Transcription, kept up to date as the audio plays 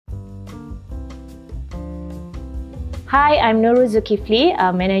Hi, I'm Nurul Zulkifli,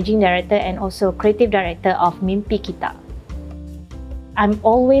 Managing Director and also Creative Director of Mimpikita. I'm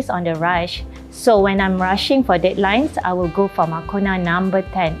always on the rush, so when I'm rushing for deadlines, I will go for Moccona number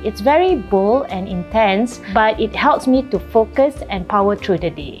 10. It's very bold and intense, but it helps me to focus and power through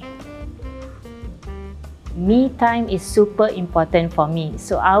the day. Me time is super important for me,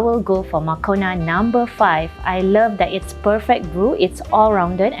 so I will go for Moccona number 5. I love that it's perfect brew, it's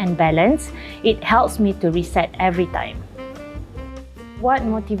all-rounded and balanced. It helps me to reset every time. What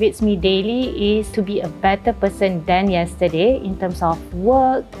motivates me daily is to be a better person than yesterday in terms of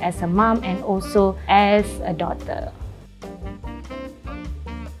work, as a mom and also as a daughter.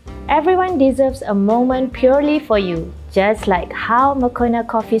 Everyone deserves a moment purely for you, just like how Moccona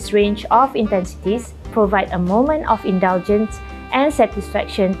Coffee's range of intensities provide a moment of indulgence and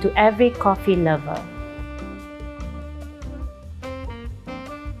satisfaction to every coffee lover.